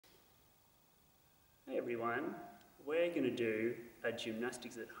everyone. We're going to do a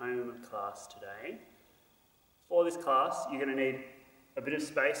gymnastics at home class today. For this class, you're going to need a bit of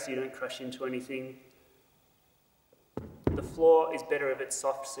space so you don't crash into anything. The floor is better if it's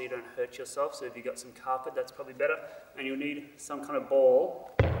soft so you don't hurt yourself, so if you've got some carpet, that's probably better. And you'll need some kind of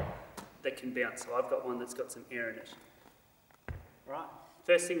ball that can bounce. So I've got one that's got some air in it. Right.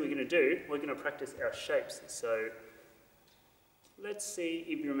 First thing we're going to do, we're going to practice our shapes. So let's see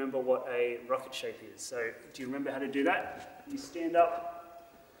if you remember what a rocket shape is. So do you remember how to do that? You stand up,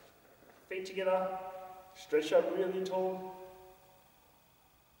 feet together, stretch up really tall.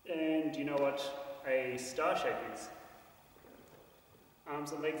 And do you know what a star shape is?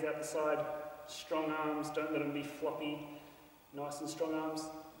 Arms and legs out the side, strong arms, don't let them be floppy, nice and strong arms.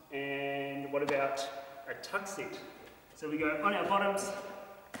 And what about a tuck sit? So we go on our bottoms,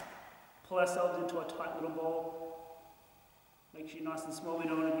 pull ourselves into a tight little ball. Make sure you're nice and small, we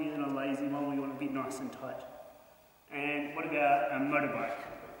don't want to be in a lazy one, we want to be nice and tight. And what about a motorbike?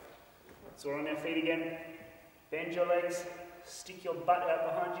 So we're on our feet again, bend your legs, stick your butt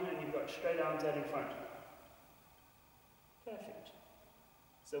out behind you, and you've got straight arms out in front. Perfect.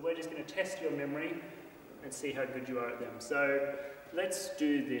 So we're just going to test your memory and see how good you are at them. So let's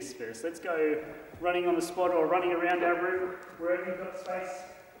do this first. Let's go running on the spot or running around our room, wherever you've got space.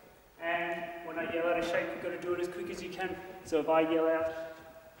 And when I yell out a shape, you've got to do it as quick as you can. So if I yell out,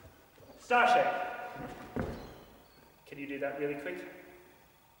 star shape, can you do that really quick?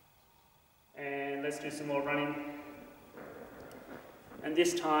 And let's do some more running. And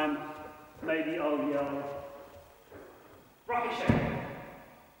this time, maybe I'll yell, rocket shape.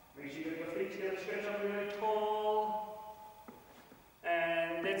 Make sure you get your feet together, stretch up really tall.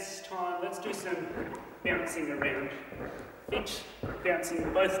 And this time, let's do some bouncing around. Feet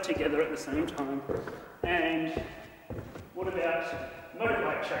bouncing both together at the same time. And what about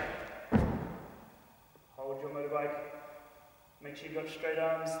motorbike shape? Hold your motorbike. Make sure you've got straight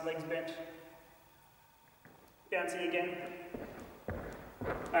arms, legs bent. Bouncing again.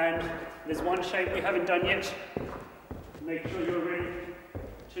 And there's one shape we haven't done yet. Make sure you're ready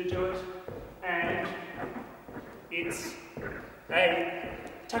to do it. And it's a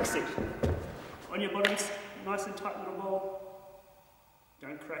tuck sit. On your bottoms, nice and tight little ball.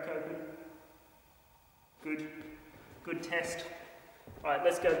 Don't crack open. Good. Good test. All right,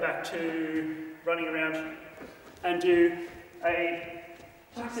 let's go back to running around and do a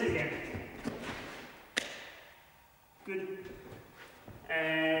tuck sit again. Good.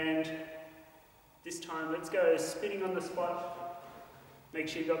 And this time, let's go spinning on the spot. Make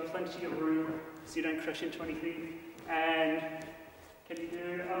sure you've got plenty of room so you don't crash into anything. And can you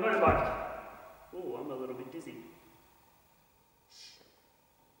do a motorbike? Oh, I'm a little bit dizzy.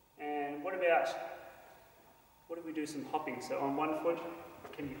 And what if we do some hopping? So on one foot,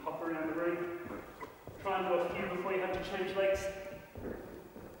 can you hop around the room? Try and do a few before you have to change legs.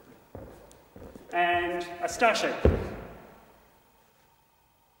 And a star shape.